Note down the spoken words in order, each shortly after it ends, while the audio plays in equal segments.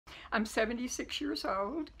I'm 76 years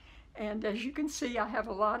old, and as you can see, I have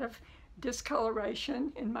a lot of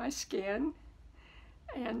discoloration in my skin,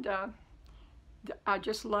 and I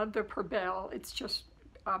just love the Perbelle. It's just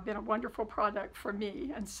been a wonderful product for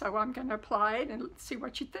me, and so I'm going to apply it and see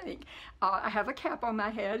what you think. I have a cap on my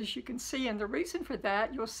head, as you can see, and the reason for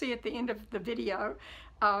that you'll see at the end of the video.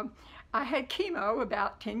 I had chemo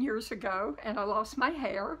about 10 years ago, and I lost my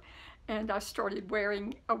hair, and I started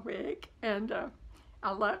wearing a wig, and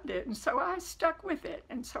I loved it, and so I stuck with it,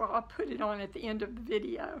 and so I'll put it on at the end of the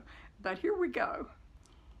video. But here we go.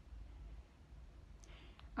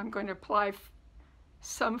 I'm going to apply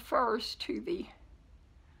some first to the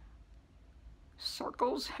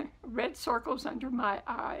circles, red circles under my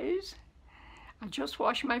eyes. I just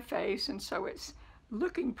washed my face, and so it's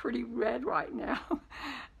looking pretty red right now.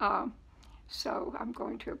 So I'm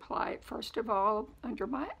going to apply it first of all under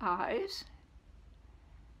my eyes,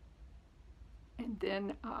 and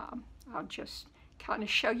then I'll just kind of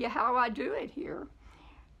show you how I do it here.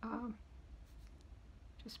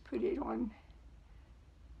 Just put it on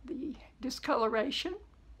the discoloration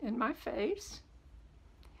in my face.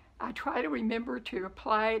 I try to remember to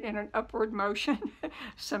apply it in an upward motion.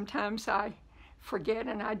 Sometimes I forget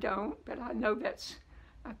and I don't, but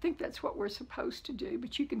I think that's what we're supposed to do.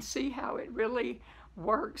 But you can see how it really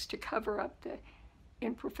works to cover up the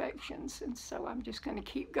imperfections. And so I'm just going to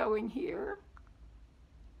keep going here.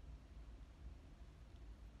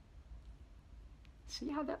 See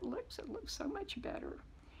how that looks? It looks so much better.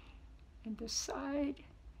 And this side,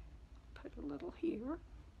 put a little here.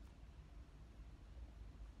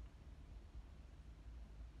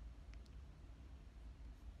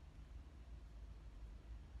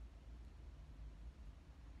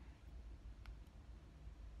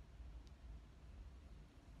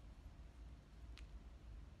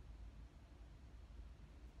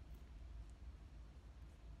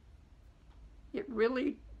 It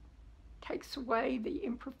really takes away the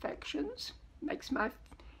imperfections, makes my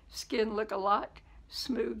skin look a lot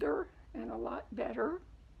smoother and a lot better,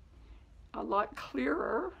 a lot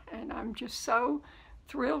clearer, and I'm just so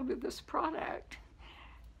thrilled with this product.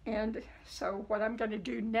 And so what I'm going to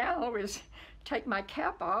do now is take my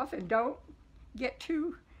cap off, and don't get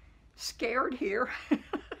too scared here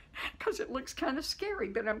because it looks kind of scary,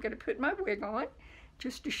 but I'm going to put my wig on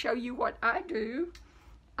just to show you what I do.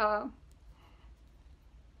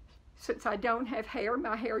 Since I don't have hair,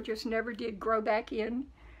 my hair just never did grow back in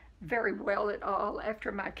very well at all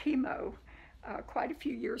after my chemo quite a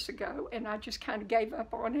few years ago, and I just kind of gave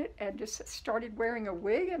up on it and just started wearing a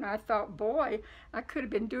wig, and I thought, boy, I could have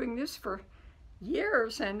been doing this for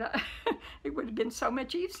years, and it would have been so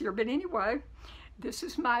much easier. But anyway, this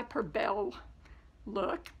is my Perbelle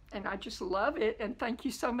look, and I just love it, and thank you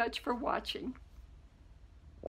so much for watching.